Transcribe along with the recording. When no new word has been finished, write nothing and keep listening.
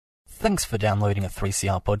Thanks for downloading a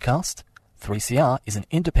 3CR podcast. 3CR is an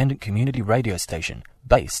independent community radio station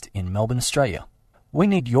based in Melbourne, Australia. We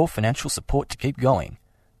need your financial support to keep going.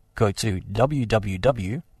 Go to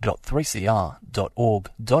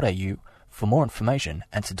www.3cr.org.au for more information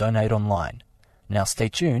and to donate online. Now stay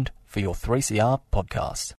tuned for your 3CR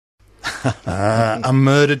podcast. A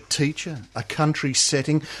murdered teacher, a country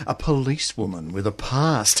setting, a policewoman with a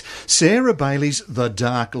past. Sarah Bailey's The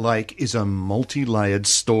Dark Lake is a multi-layered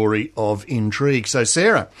story of intrigue. So,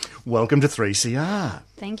 Sarah, welcome to 3CR.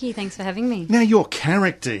 Thank you. Thanks for having me. Now, your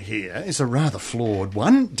character here is a rather flawed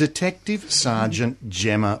one, Detective Sergeant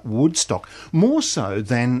Gemma Woodstock, more so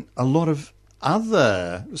than a lot of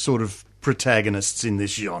other sort of protagonists in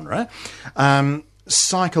this genre.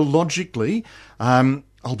 Psychologically,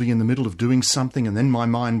 I'll be in the middle of doing something and then my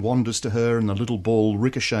mind wanders to her and the little ball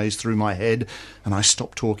ricochets through my head and I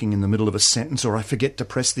stop talking in the middle of a sentence, or I forget to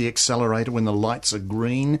press the accelerator when the lights are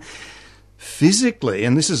green. Physically,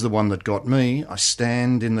 and this is the one that got me, I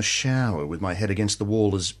stand in the shower with my head against the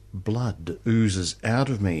wall as blood oozes out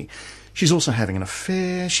of me. She's also having an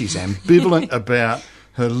affair. She's ambivalent about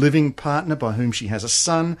her living partner by whom she has a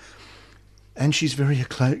son. And she's very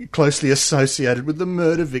closely associated with the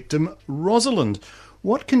murder victim, Rosalind.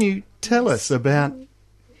 What can you tell us about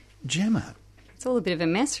Gemma? It's all a bit of a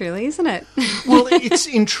mess, really, isn't it? Well, it's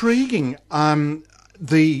intriguing,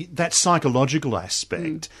 that psychological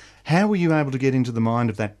aspect. How were you able to get into the mind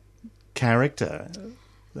of that character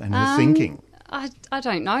and her thinking? I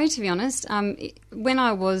don't know, to be honest. When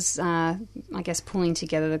I was, I guess, pulling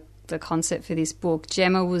together the concept for this book,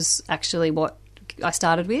 Gemma was actually what I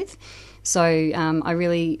started with. So I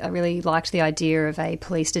really liked the idea of a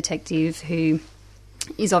police detective who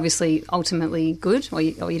is obviously ultimately good, or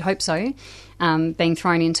you'd hope so, being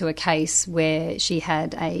thrown into a case where she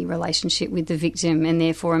had a relationship with the victim, and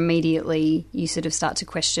therefore immediately you sort of start to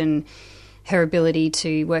question her ability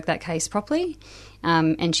to work that case properly.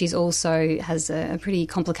 And she's also has a pretty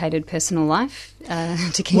complicated personal life,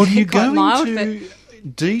 to keep it quite mild. Well, you go into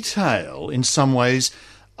detail in some ways.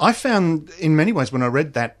 I found in many ways when I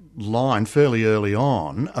read that line fairly early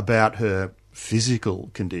on about her physical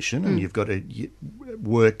condition, and you've got to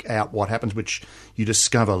work out what happens, which you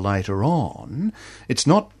discover later on. It's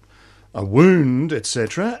not a wound,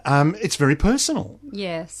 etc. It's very personal.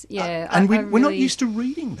 Yes, yeah. And we're not used to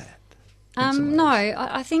reading that. No,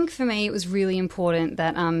 I think for me it was really important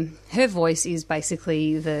that her voice is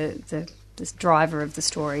basically the driver of the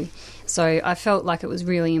story. So I felt like it was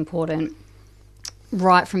really important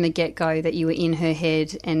right from the get-go that you were in her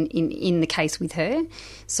head and in the case with her.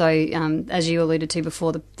 So as you alluded to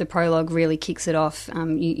before, the prologue really kicks it off.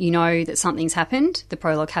 You know that something's happened. The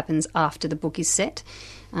prologue happens after the book is set.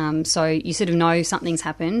 So you sort of know something's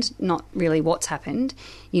happened, not really what's happened.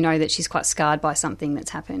 You know that she's quite scarred by something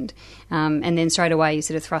that's happened. And then straight away you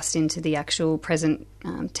sort of thrust into the actual present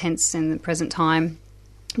tense and the present time,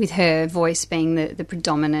 with her voice being the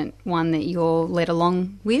predominant one that you're led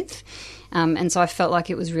along with. And so I felt like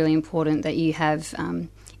it was really important that you have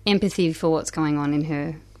empathy for what's going on in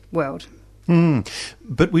her world.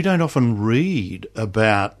 But we don't often read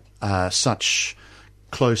about such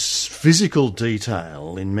close physical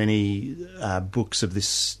detail in many books of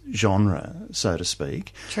this genre, so to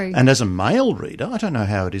speak. True. And as a male reader, I don't know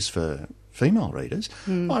how it is for female readers,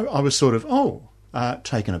 I was sort of,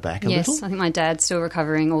 taken aback a little. Yes, I think my dad's still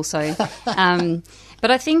recovering also. But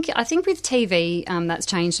I think with TV that's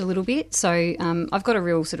changed a little bit. So I've got a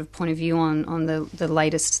real sort of point of view on the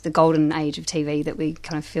latest, the golden age of TV that we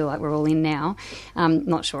kind of feel like we're all in now.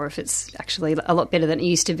 Not sure if it's actually a lot better than it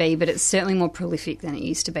used to be, but it's certainly more prolific than it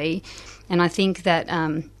used to be. And I think that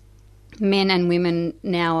men and women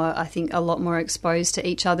now are, I think, a lot more exposed to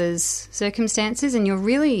each other's circumstances, and you're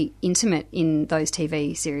really intimate in those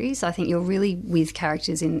TV series. I think you're really with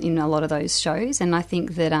characters in a lot of those shows, and I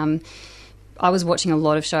think that I was watching a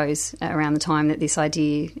lot of shows around the time that this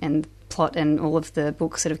idea and plot and all of the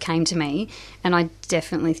books sort of came to me, and I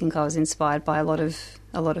definitely think I was inspired by a lot of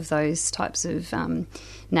those types of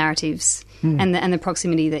narratives and the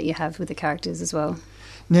proximity that you have with the characters as well.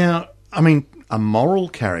 Now, I mean, a moral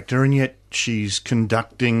character, and yet she's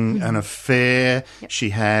conducting an affair. Yep.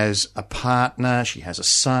 She has a partner, she has a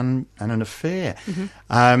son, and an affair.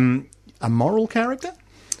 A moral character?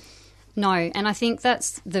 No, and I think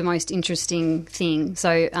that's the most interesting thing.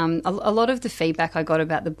 So a lot of the feedback I got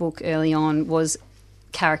about the book early on was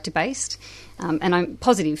character-based, and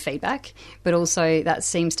positive feedback, but also that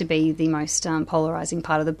seems to be the most polarising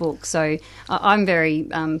part of the book. So I'm very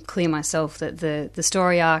clear myself that the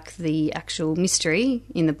story arc, the actual mystery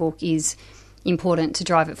in the book is important to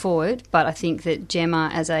drive it forward. But I think that Gemma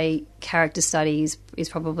as a character study is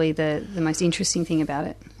probably the most interesting thing about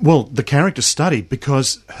it. Well, the character study,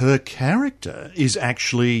 because her character is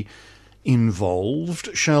actually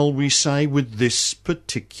involved, shall we say, with this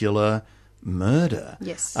particular murder.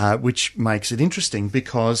 Yes. Which makes it interesting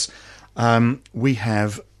because we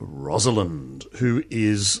have Rosalind, who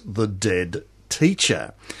is the dead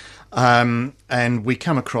teacher. And we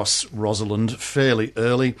come across Rosalind fairly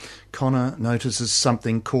early. Connor notices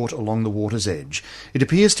something caught along the water's edge. It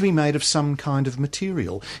appears to be made of some kind of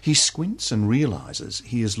material. He squints and realises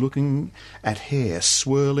he is looking at hair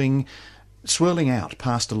swirling out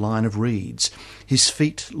past a line of reeds. His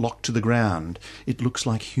feet locked to the ground. It looks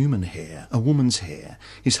like human hair, a woman's hair.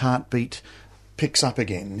 His heartbeat picks up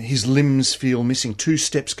again. His limbs feel missing. 2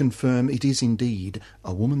 steps confirm it is indeed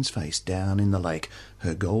a woman's face down in the lake,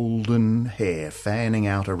 her golden hair fanning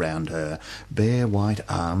out around her. Bare white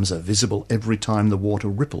arms are visible every time the water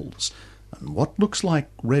ripples, and what looks like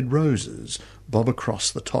red roses bob across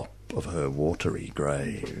the top of her watery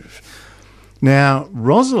grave. Now,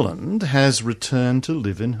 Rosalind has returned to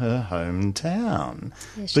live in her hometown,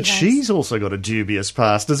 but she's also got a dubious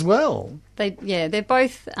past as well. They're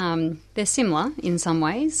both they're similar in some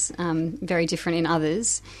ways, very different in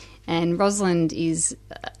others. And Rosalind is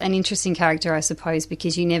an interesting character, I suppose,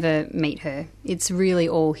 because you never meet her. It's really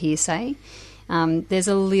all hearsay. There's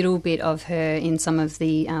a little bit of her in some of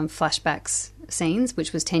the flashbacks scenes,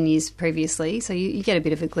 which was 10 years previously, so you get a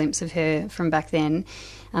bit of a glimpse of her from back then.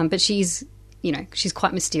 But she's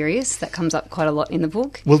quite mysterious. That comes up quite a lot in the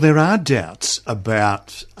book. Well, there are doubts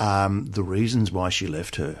about the reasons why she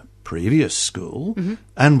left her previous school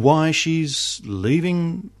and why she's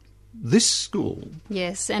leaving this school.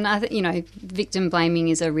 Yes, and victim blaming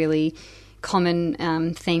is a really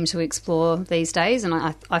common theme to explore these days, and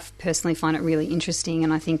I personally find it really interesting,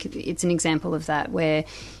 and I think it's an example of that, where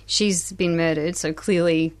she's been murdered, so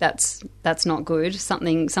clearly that's not good.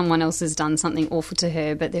 Someone else has done something awful to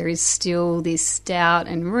her, but there is still this doubt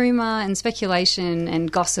and rumour and speculation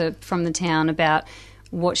and gossip from the town about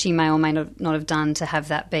what she may or may not have done to have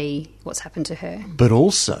that be what's happened to her. But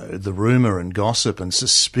also the rumour and gossip and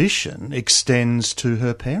suspicion extends to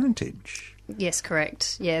her parentage. Yes,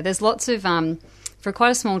 correct. Yeah, there's lots of for quite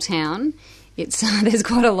a small town, there's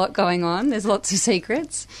quite a lot going on. There's lots of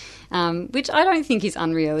secrets, which I don't think is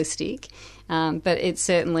unrealistic. But it's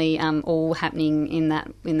certainly all happening in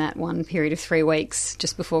that one period of 3 weeks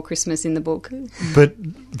just before Christmas in the book. But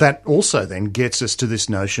that also then gets us to this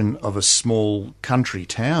notion of a small country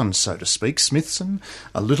town, so to speak, Smithson,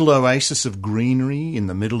 a little oasis of greenery in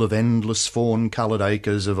the middle of endless fawn-coloured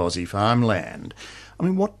acres of Aussie farmland. I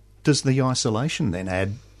mean, what does the isolation then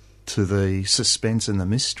add to the suspense and the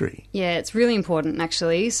mystery? Yeah, it's really important,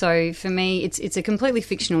 actually. So for me, it's a completely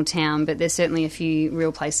fictional town, but there's certainly a few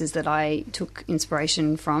real places that I took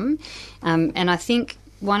inspiration from. And I think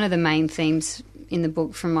one of the main themes in the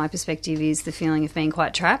book, from my perspective, is the feeling of being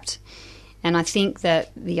quite trapped. And I think that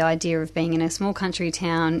the idea of being in a small country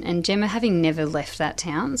town, and Gemma having never left that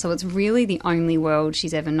town, so it's really the only world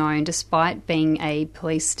she's ever known, despite being a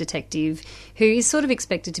police detective who is sort of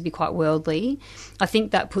expected to be quite worldly. I think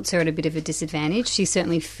that puts her at a bit of a disadvantage. She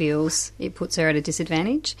certainly feels it puts her at a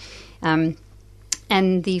disadvantage.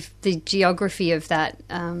 And the geography of that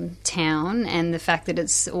town and the fact that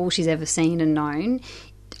it's all she's ever seen and known,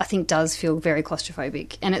 I think does feel very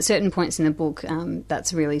claustrophobic. And at certain points in the book,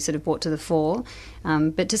 that's really sort of brought to the fore.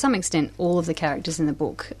 But to some extent, all of the characters in the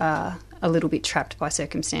book are a little bit trapped by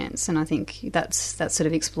circumstance. And I think that's sort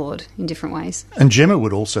of explored in different ways. And Gemma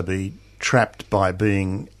would also be trapped by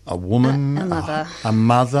being a woman, a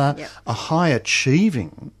mother, yep, a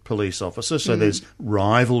high-achieving police officer. So there's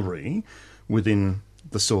rivalry within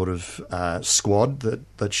the sort of squad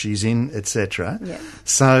that she's in, etc. Yeah.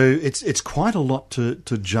 So it's quite a lot to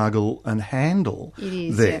juggle and handle. It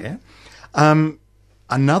is, there. Yeah.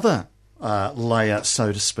 Another layer,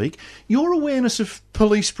 so to speak, your awareness of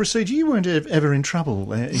police procedure. You weren't ever in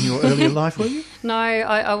trouble in your earlier life, were you? No,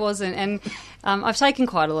 I wasn't. And I've taken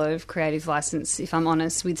quite a lot of creative license, if I'm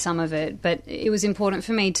honest, with some of it. But it was important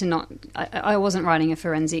for me to not... I wasn't writing a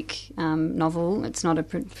forensic novel. It's not a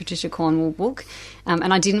Patricia Cornwall book.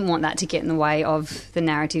 And I didn't want that to get in the way of the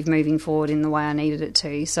narrative moving forward in the way I needed it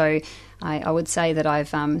to. So I would say that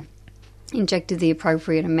I've injected the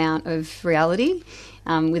appropriate amount of reality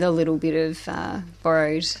with a little bit of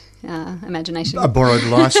borrowed imagination. A borrowed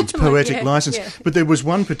licence, poetic licence. Yeah. But there was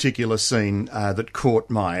one particular scene that caught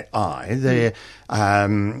my eye. There,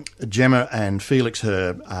 Gemma and Felix,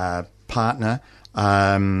 her partner,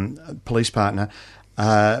 police partner,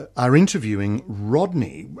 are interviewing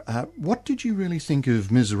Rodney. What did you really think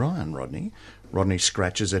of Ms. Ryan, Rodney? Rodney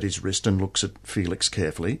scratches at his wrist and looks at Felix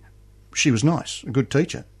carefully. She was nice, a good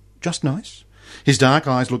teacher. Just nice. His dark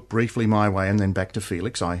eyes look briefly my way and then back to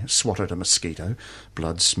Felix. I swat at a mosquito.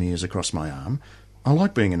 Blood smears across my arm. I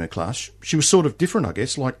like being in her class. She was sort of different, I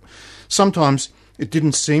guess. Like, sometimes it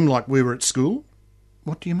didn't seem like we were at school.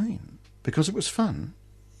 What do you mean? Because it was fun?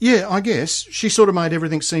 Yeah, I guess. She sort of made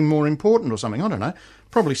everything seem more important or something. I don't know.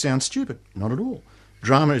 Probably sounds stupid. Not at all.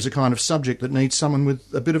 Drama is a kind of subject that needs someone with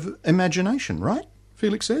a bit of imagination, right?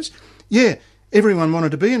 Felix says. Yeah, everyone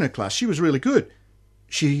wanted to be in her class. She was really good.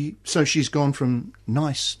 So she's gone from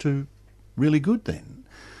nice to really good then.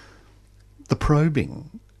 The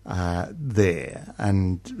probing there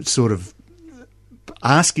and sort of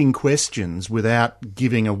asking questions without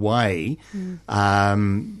giving away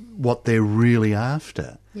what they're really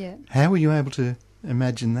after. Yeah. How were you able to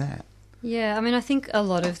imagine that? Yeah, I mean, I think a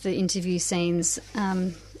lot of the interview scenes,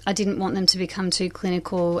 I didn't want them to become too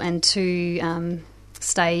clinical and too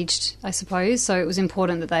staged, I suppose. So it was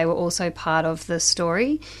important that they were also part of the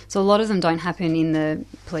story. So a lot of them don't happen in the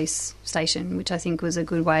police station, which I think was a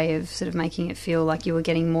good way of sort of making it feel like you were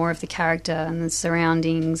getting more of the character and the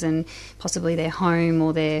surroundings and possibly their home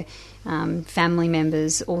or their family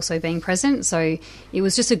members also being present. So it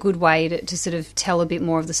was just a good way to sort of tell a bit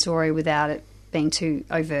more of the story without it being too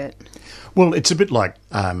overt. Well, it's a bit like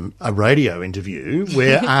a radio interview.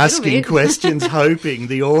 We're asking questions hoping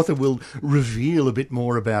the author will reveal a bit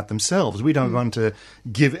more about themselves. We don't want to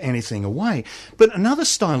give anything away. But another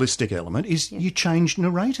stylistic element is you change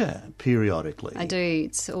narrator periodically. I do.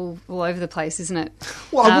 It's all over the place, isn't it?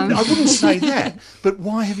 Well, I wouldn't say that. But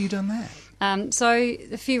why have you done that? So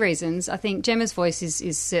a few reasons. I think Gemma's voice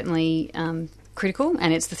is certainly critical,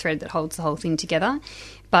 and it's the thread that holds the whole thing together.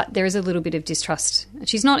 But there is a little bit of distrust.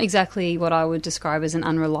 She's not exactly what I would describe as an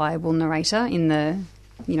unreliable narrator in the,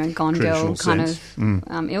 Gone Girl kind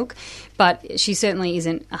of ilk, but she certainly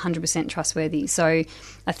isn't 100% trustworthy. So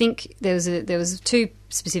I think there was two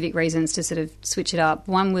specific reasons to sort of switch it up.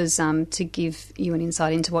 One was to give you an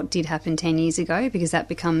insight into what did happen 10 years ago, because that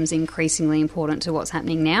becomes increasingly important to what's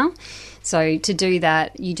happening now. So to do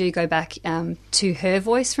that, you do go back to her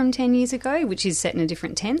voice from 10 years ago, which is set in a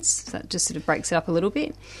different tense. So that just sort of breaks it up a little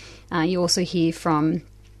bit. You also hear from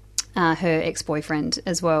her ex-boyfriend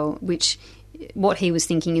as well, which what he was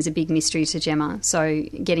thinking is a big mystery to Gemma. So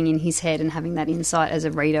getting in his head and having that insight as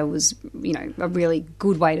a reader was, a really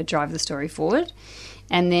good way to drive the story forward.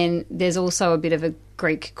 And then there's also a bit of a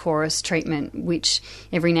Greek chorus treatment, which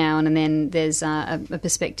every now and then there's a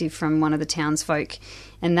perspective from one of the townsfolk.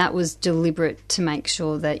 And that was deliberate to make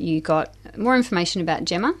sure that you got more information about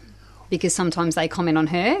Gemma, because sometimes they comment on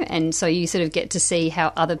her, and so you sort of get to see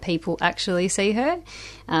how other people actually see her.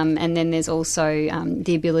 And then there's also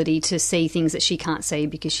the ability to see things that she can't see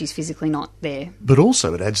because she's physically not there. But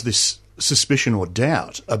also it adds this suspicion or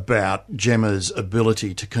doubt about Gemma's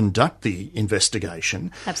ability to conduct the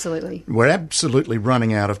investigation. Absolutely. We're absolutely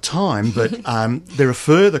running out of time, but there are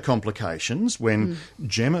further complications when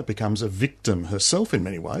Gemma becomes a victim herself in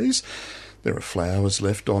many ways. There are flowers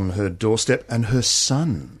left on her doorstep, and her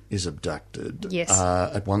son is abducted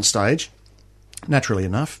at one stage. Naturally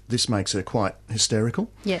enough, this makes her quite hysterical.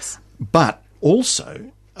 Yes. But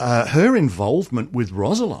also, her involvement with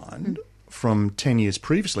Rosalind from 10 years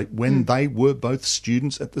previously, when they were both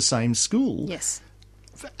students at the same school,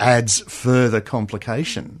 adds further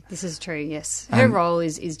complication. This is true, yes. Her role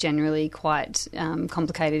is generally quite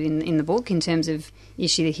complicated in the book in terms of, is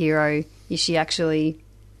she the hero? Is she actually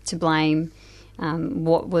to blame?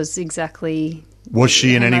 What was exactly... Was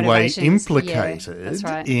she in any way implicated that's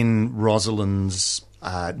right. in Rosalind's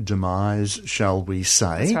demise, shall we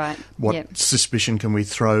say? That's right. What suspicion can we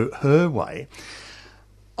throw her way?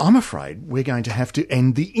 I'm afraid we're going to have to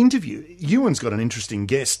end the interview. Ewan's got an interesting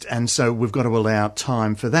guest, and so we've got to allow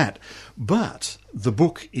time for that. But the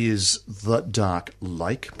book is The Dark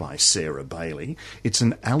Lake by Sarah Bailey. It's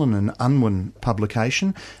an Allen and Unwin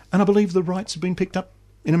publication, and I believe the rights have been picked up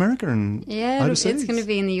in America and overseas. It's going to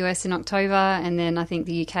be in the US in October, and then I think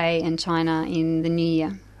the UK and China in the new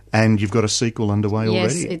year. And you've got a sequel underway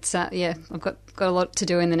already? Yes, it's I've got a lot to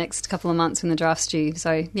do in the next couple of months when the draft's due.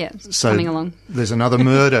 So it's coming along. There's another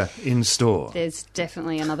murder in store. There's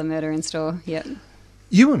definitely another murder in store. Yep.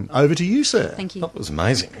 Ewan, over to you, sir. Thank you. That was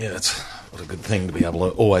amazing. Yeah, what a good thing to be able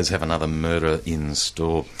to always have another murder in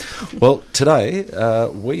store. Well, today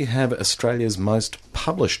we have Australia's most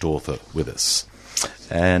published author with us.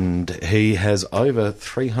 And he has over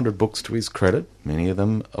 300 books to his credit, many of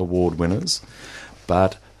them award winners.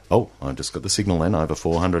 But Oh, I've just got the signal then, over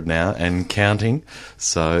 400 now and counting.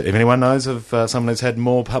 So if anyone knows of someone who's had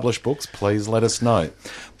more published books, please let us know.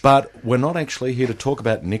 But we're not actually here to talk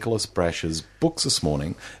about Nicholas Brash's books this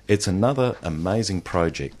morning. It's another amazing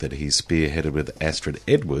project that he's spearheaded with Astrid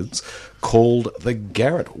Edwards called The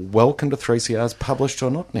Garret. Welcome to 3CR's Published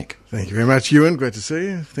or Not, Nick. Thank you very much, Ewan. Great to see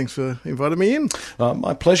you. Thanks for inviting me in.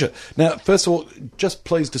 My pleasure. Now, first of all, just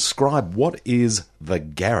please describe what is The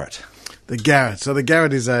Garret? The Garret. So The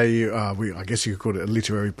Garret is I guess you could call it a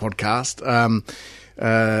literary podcast,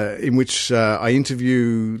 in which I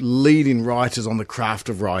interview leading writers on the craft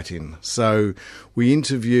of writing. So we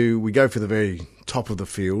go for the very top of the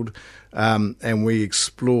field, and we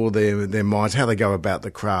explore their minds, how they go about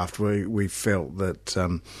the craft. We felt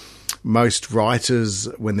that most writers,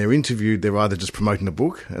 when they're interviewed, they're either just promoting a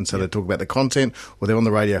book, and so they talk about the content, or they're on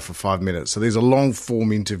the radio for 5 minutes. So these are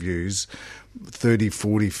long-form interviews, 30,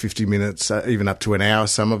 40, 50 minutes, even up to an hour,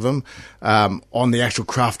 some of them, on the actual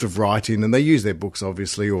craft of writing. And they use their books,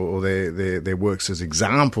 obviously, or their works as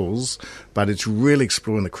examples, but it's really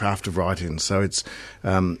exploring the craft of writing. So it's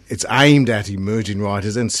aimed at emerging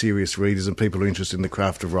writers and serious readers and people who are interested in the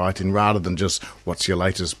craft of writing, rather than just what's your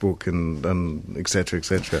latest book and et cetera, et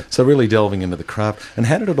cetera. So really delving into the craft. And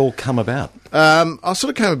how did it all come about? I sort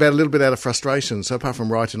of came about a little bit out of frustration. So apart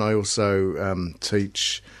from writing, I also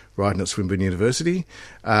teach writing at Swinburne University,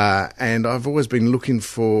 and I've always been looking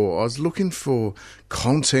for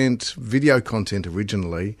content, video content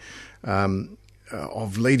originally,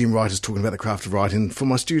 of leading writers talking about the craft of writing for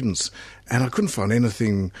my students, and I couldn't find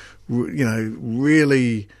anything,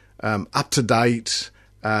 really up to date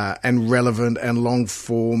and relevant and long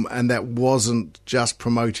form, and that wasn't just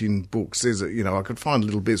promoting books. I could find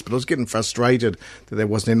little bits, but I was getting frustrated that there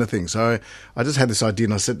wasn't anything. So I just had this idea,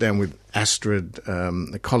 and I sat down with Astrid,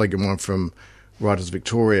 a colleague of mine from Writers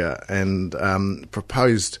Victoria, and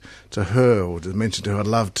proposed to her, or to mention to her, I'd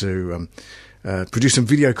love to produce some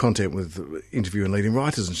video content with interviewing leading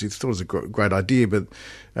writers, and she thought it was a great idea, but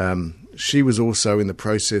she was also in the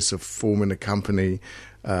process of forming a company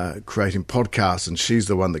creating podcasts, and she's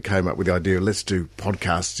the one that came up with the idea, let's do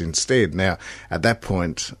podcasts instead. Now, at that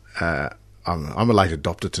point, I'm a late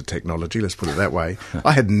adopter to technology, let's put it that way.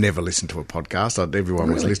 I had never listened to a podcast.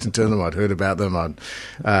 Everyone was listening to them. I'd heard about them.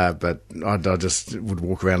 But I just would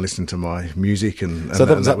walk around listening to my music. And so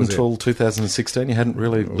that was up until 2016? You hadn't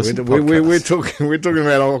really listened to podcasts? We're talking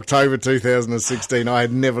about October 2016. I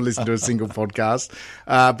had never listened to a single podcast.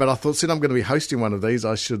 But I thought, since I'm going to be hosting one of these,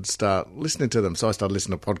 I should start listening to them. So I started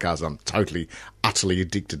listening to podcasts. I'm totally, utterly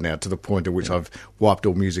addicted now, to the point at which I've wiped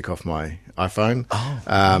all music off my iPhone,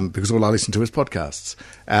 because all I listen to is podcasts.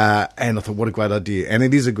 And I thought, what a great idea. And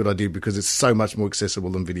it is a good idea because it's so much more accessible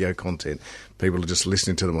than video content. People are just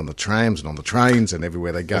listening to them on the trams and on the trains and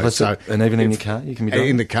everywhere they go. Well, and even in your car, you can be doing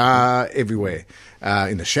in the car, everywhere,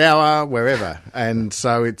 in the shower, wherever. And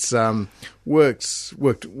so it's worked.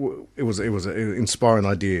 It was an inspiring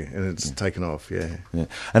idea, and it's taken off. Yeah.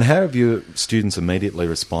 And how have your students immediately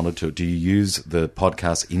responded to it? Do you use the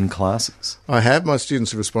podcast in classes? I have. My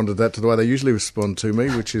students have responded to that to the way they usually respond to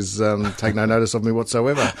me, which is take no notice of me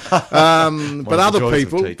whatsoever. But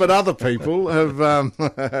other people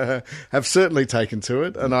have have certainly taken to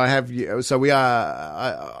it, and I have. So we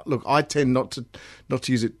are. Look, I tend not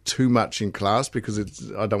to use it too much in class because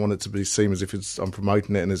I don't want it to be seen as if I'm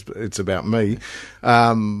promoting it and it's about me.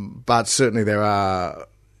 But certainly there are.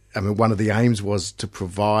 I mean, one of the aims was to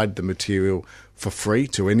provide the material for free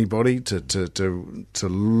to anybody to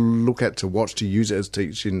look at, to watch, to use it as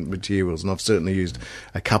teaching materials. And I've certainly used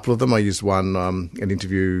a couple of them. I used one, an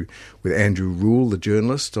interview with Andrew Rule, the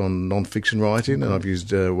journalist, on non-fiction writing, and I've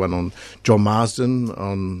used one on John Marsden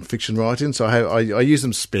on fiction writing. So I use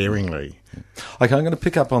them sparingly. Okay, I'm going to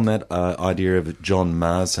pick up on that idea of John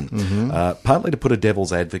Marsden, partly to put a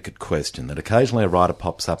devil's advocate question that occasionally a writer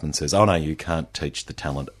pops up and says, oh no, you can't teach the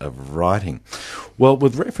talent of writing. Well,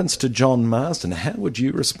 with reference to John Marsden, how would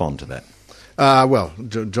you respond to that? Well,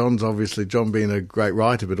 John's obviously, John being a great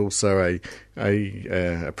writer, but also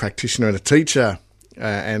a practitioner and a teacher.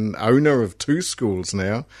 And owner of 2 schools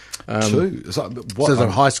now. 2? So there's a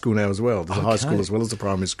high school now as well. There's a high school as well as a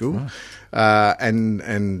primary school. Right.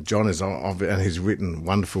 And John and he's written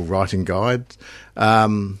wonderful writing guides.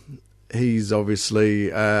 He's obviously,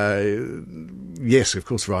 yes, of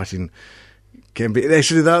course, writing can be.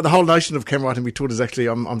 Actually, the whole notion of can writing be taught is actually,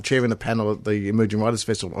 I'm chairing a panel at the Emerging Writers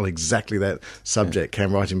Festival on exactly that subject,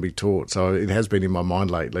 can writing be taught. So it has been in my mind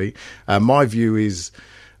lately. My view is,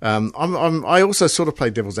 I also sort of play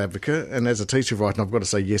devil's advocate, and as a teacher of writing, I've got to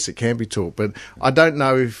say, yes, it can be taught, but I don't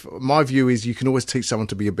know if, my view is you can always teach someone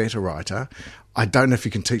to be a better writer. I don't know if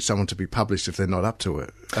you can teach someone to be published if they're not up to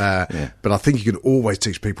it. But I think you can always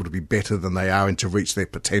teach people to be better than they are and to reach their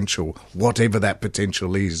potential, whatever that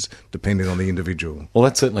potential is, depending on the individual. Well,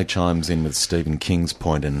 that certainly chimes in with Stephen King's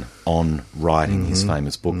point on writing, his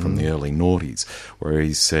famous book from the early noughties, where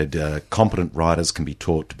he said competent writers can be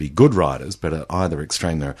taught to be good writers, but at either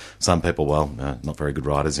extreme there are some people, not very good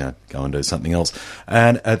writers, go and do something else.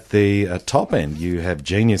 And at the top end, you have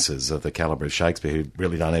geniuses of the calibre of Shakespeare who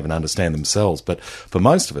really don't even understand themselves. But for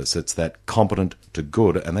most of us, it's that competent to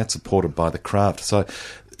good, and that's supported by the craft. So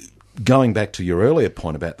going back to your earlier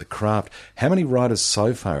point about the craft, how many writers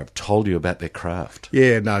so far have told you about their craft?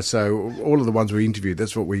 So all of the ones we interviewed,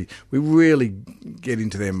 that's what we really get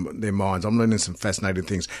into their minds. I'm learning some fascinating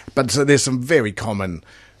things. But so there's some very common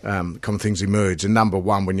things emerge. And number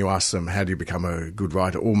one, when you ask them, how do you become a good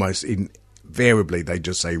writer, almost invariably they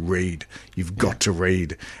just say read. You've got to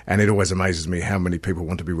read. And it always amazes me how many people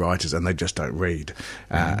want to be writers and they just don't read.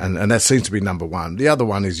 And that seems to be number one. The other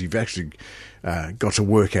one is you've actually got to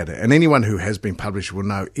work at it. And anyone who has been published will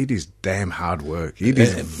know it is damn hard work. It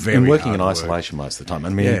is very hard work. And working in isolation most of the time. I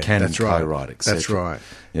mean, you can co-write, etc. That's right.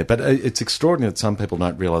 Yeah, but it's extraordinary that some people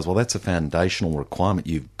don't realise, well, that's a foundational requirement.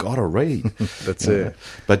 You've got to read. That's it.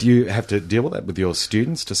 But you have to deal with that with your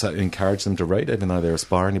students to encourage them to read, even though they're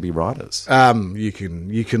aspiring to be writers. You can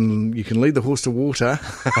lead the horse to water.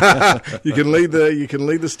 you can lead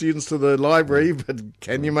the students to the library, but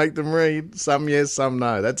can you make them read? Some yes, some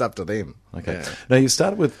no. That's up to them. Okay. Yeah. Now, you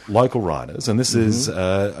started with local writers, and this is,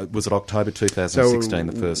 was it October 2016,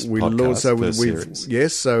 the first podcast, series?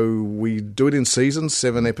 Yes, so we do it in seasons,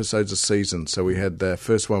 7 episodes a season. So we had the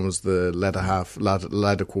first one was the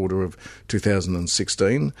latter quarter of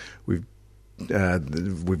 2016. We've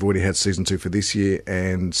already had season 2 for this year,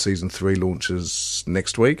 and season 3 launches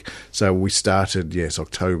next week. So we started,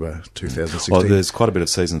 October 2016. Well, there's quite a bit of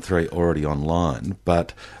season 3 already online,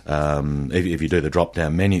 but if you do the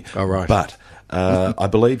drop-down menu. Oh, right. But I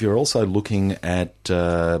believe you're also looking at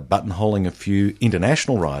buttonholing a few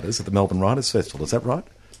international writers at the Melbourne Writers Festival. Is that right?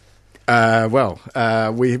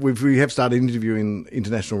 We have started interviewing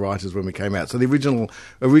international writers when we came out. So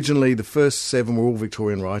originally the first 7 were all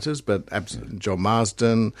Victorian writers, but John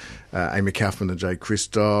Marsden, Amy Kaufman and Jay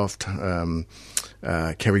Christoph,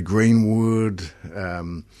 Kerry Greenwood,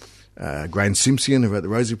 Graham Simpson, who wrote the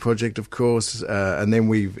Rosie Project, of course, and then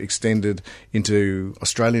we've extended into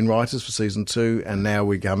Australian writers for season 2, and now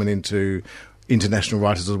we're coming into international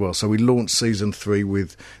writers as well. So we launched season 3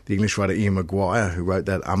 with the English writer Ian Maguire, who wrote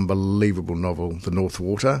that unbelievable novel, The North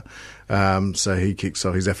Water. So he kicks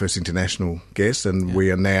off. He's our first international guest, and we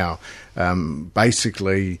are now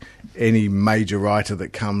basically any major writer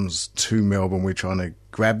that comes to Melbourne, we're trying to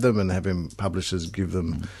grab them and have publishers give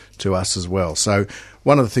them to us as well. So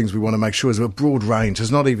one of the things we want to make sure is a broad range.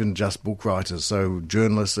 It's not even just book writers. So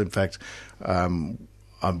journalists, in fact,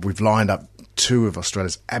 we've lined up 2 of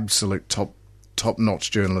Australia's absolute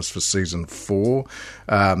top-notch journalists for season 4.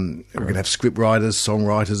 We're going to have script writers,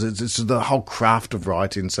 songwriters. It's the whole craft of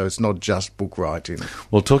writing, so it's not just book writing.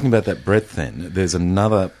 Well, talking about that breadth then, there's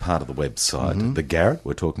another part of the website, The Garret,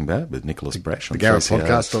 we're talking about, with Nicholas Brash.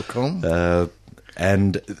 TheGarrettPodcast.com.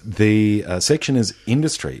 And the section is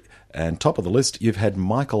industry. And top of the list, you've had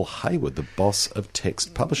Michael Hayward, the boss of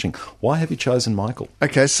Text Publishing. Why have you chosen Michael?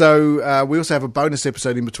 Okay, so we also have a bonus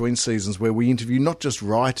episode in between seasons where we interview not just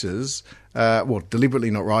writers,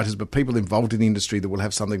 deliberately not writers, but people involved in the industry that will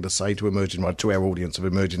have something to say to our audience of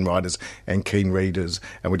emerging writers and keen readers.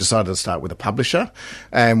 And we decided to start with a publisher,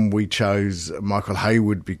 and we chose Michael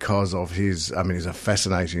Hayward because of he's a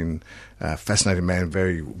fascinating man,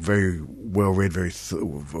 very, very well read, very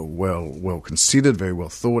well considered, very well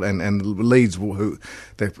thought, and leads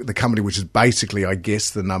the company, which is basically, I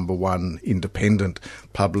guess, the number 1 independent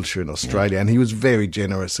publisher in Australia. And he was very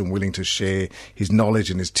generous and willing to share his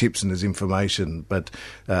knowledge and his tips and his information. But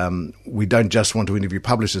we don't just want to interview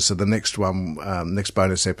publishers. So the next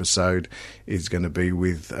bonus episode is going to be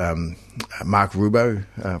with Mark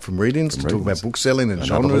Rubo from Readings to talk about book selling and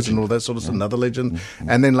genres and all that sort of stuff. Another legend.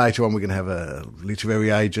 And then later on, we're going to have a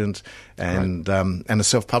literary agent and a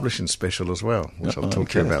self-publishing special as well, which I'll talk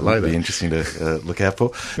to you about later. It'll be interesting to look out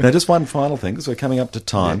for. Now, just one final thing, because we're coming up to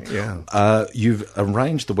time. You've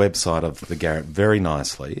arranged the website of The Garret very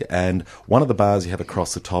nicely, and one of the bars you have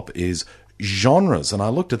across the top is genres, and I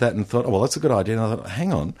looked at that and thought, that's a good idea. And I thought,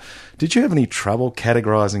 hang on, did you have any trouble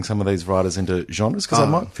categorising some of these writers into genres? Because I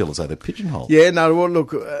might feel as though they're pigeonholed. Yeah, no, well,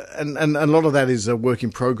 look, and a lot of that is a work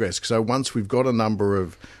in progress. So once we've got a number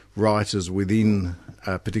of writers within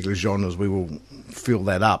particular genres, we will fill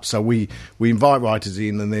that up. So we invite writers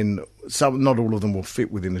in, and then not all of them will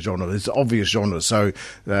fit within the genre. There's obvious genres. So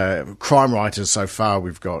crime writers so far,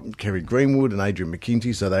 we've got Kerry Greenwood and Adrian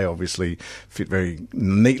McKinty, so they obviously fit very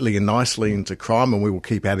neatly and nicely into crime, and we will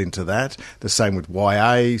keep adding to that. The same with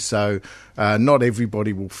YA, so not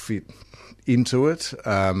everybody will fit into it,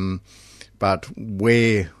 but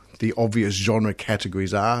where the obvious genre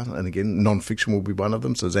categories are, and again, non-fiction will be one of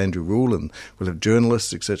them, so there's Andrew Rule, and we'll have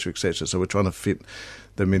journalists, etc., etc., so we're trying to fit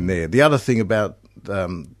them in there. The other thing about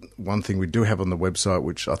one thing we do have on the website,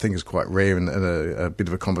 which I think is quite rare, and a bit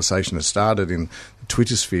of a conversation has started in the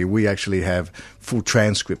Twitter sphere, we actually have full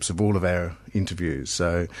transcripts of all of our interviews,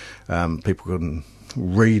 so people can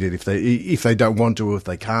read it if they don't want to, or if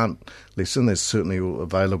they can't listen. There's certainly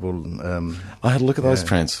available. I had a look at those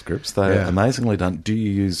transcripts. They're amazingly done. Do you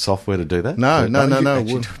use software to do that? No.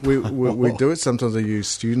 We do it. Sometimes I use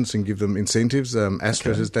students and give them incentives.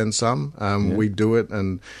 Astra has done some. We do it,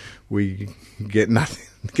 and we get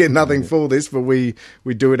nothing for this, but we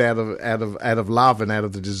do it out of love and out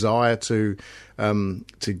of the desire to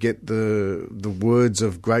get the words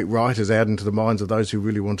of great writers out into the minds of those who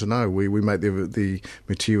really want to know. We make the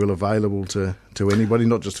material available to anybody,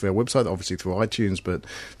 not just through our website, obviously through iTunes, but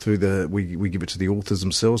through we give it to the authors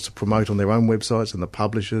themselves to promote on their own websites, and the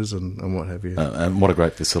publishers and what have you. And what a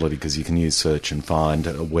great facility, because you can use search and find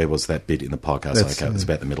where was that bit in the podcast. Okay, it's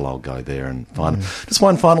about the middle. I'll go there and find it. Just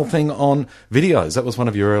one final thing on videos. That was one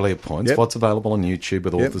of your earlier points. Yep. What's available on YouTube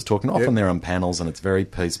with authors talking? Often they're on panels and it's very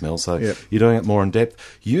piecemeal, so you're doing it more in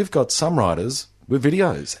depth. You've got some writers with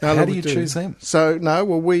videos. How do you choose them? So,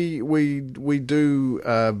 we do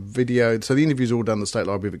video. So the interview's all done at the State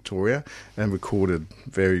Library of Victoria and recorded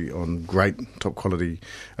on great top quality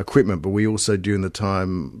equipment. But we also, during the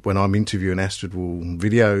time when I'm interviewing, Astrid will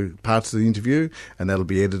video parts of the interview, and that'll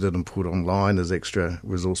be edited and put online as extra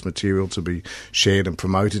resource material to be shared and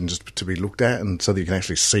promoted and just to be looked at, and so that you can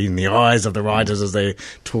actually see in the eyes of the writers as they're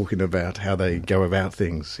talking about how they go about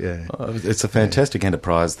things. Yeah, it's a fantastic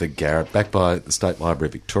enterprise, the Garratt, backed by the State Library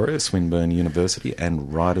of Victoria, Swinburne University,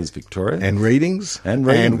 and Writers Victoria. And Readings. And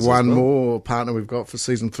one more partner we've got for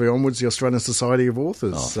season 3 onwards, the Australian Society of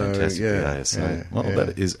Authors. Oh, fantastic.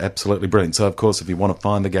 That is absolutely brilliant. So, of course, if you want to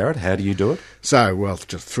find the Garratt, how do you do it? So,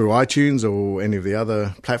 just through iTunes or any of the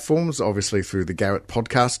other platforms, obviously through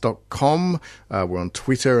thegarrattpodcast.com. We're on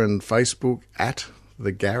Twitter and Facebook at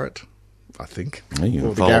The Garratt, I think. You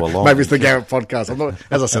can follow along. Maybe it's the Garratt Podcast.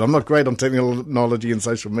 As I said, I'm not great on technology and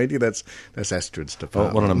social media. That's Astrid's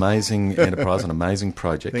department. What an amazing enterprise, an amazing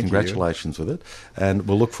project. Congratulations with it. And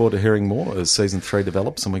we'll look forward to hearing more as Season 3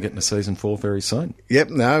 develops, and we're getting to Season 4 very soon. Yep,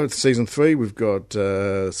 it's Season 3. We've got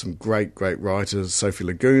some great writers, Sophie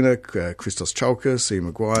Laguna, Christos Chalkas, Ian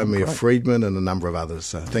Maguire, Mia Friedman, and a number of others.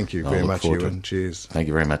 So thank you very much, Ewan. Cheers. Thank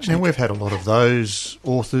you very much, Nick. Nick. We've had a lot of those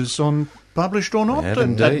authors on Published or Not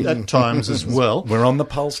at times as well. We're on the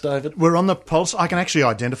pulse, David. We're on the pulse. I can actually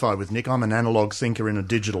identify with Nick. I'm an analogue thinker in a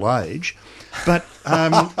digital age. But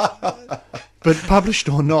but Published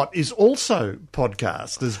or Not is also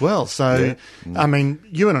podcast as well. So, I mean,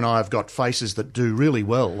 Ewan and I have got faces that do really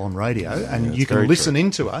well on radio, and you can listen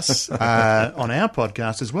into us on our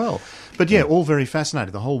podcast as well. But all very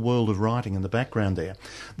fascinating, the whole world of writing in the background there.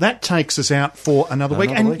 That takes us out for another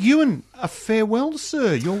week. And Ewan, a farewell,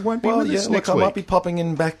 sir. You won't be with us next week. I might be popping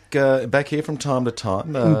in back here from time to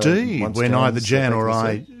time. Indeed, when either Jan or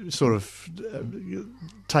I sort of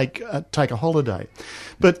take a holiday.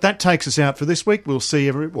 But that takes us out for this week. We'll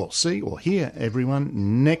see or hear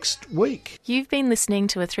everyone next week. You've been listening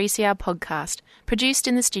to a 3CR podcast produced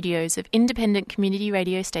in the studios of independent community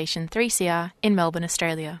radio station 3CR in Melbourne,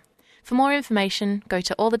 Australia. For more information, go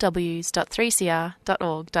to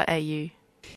allthews.3cr.org.au.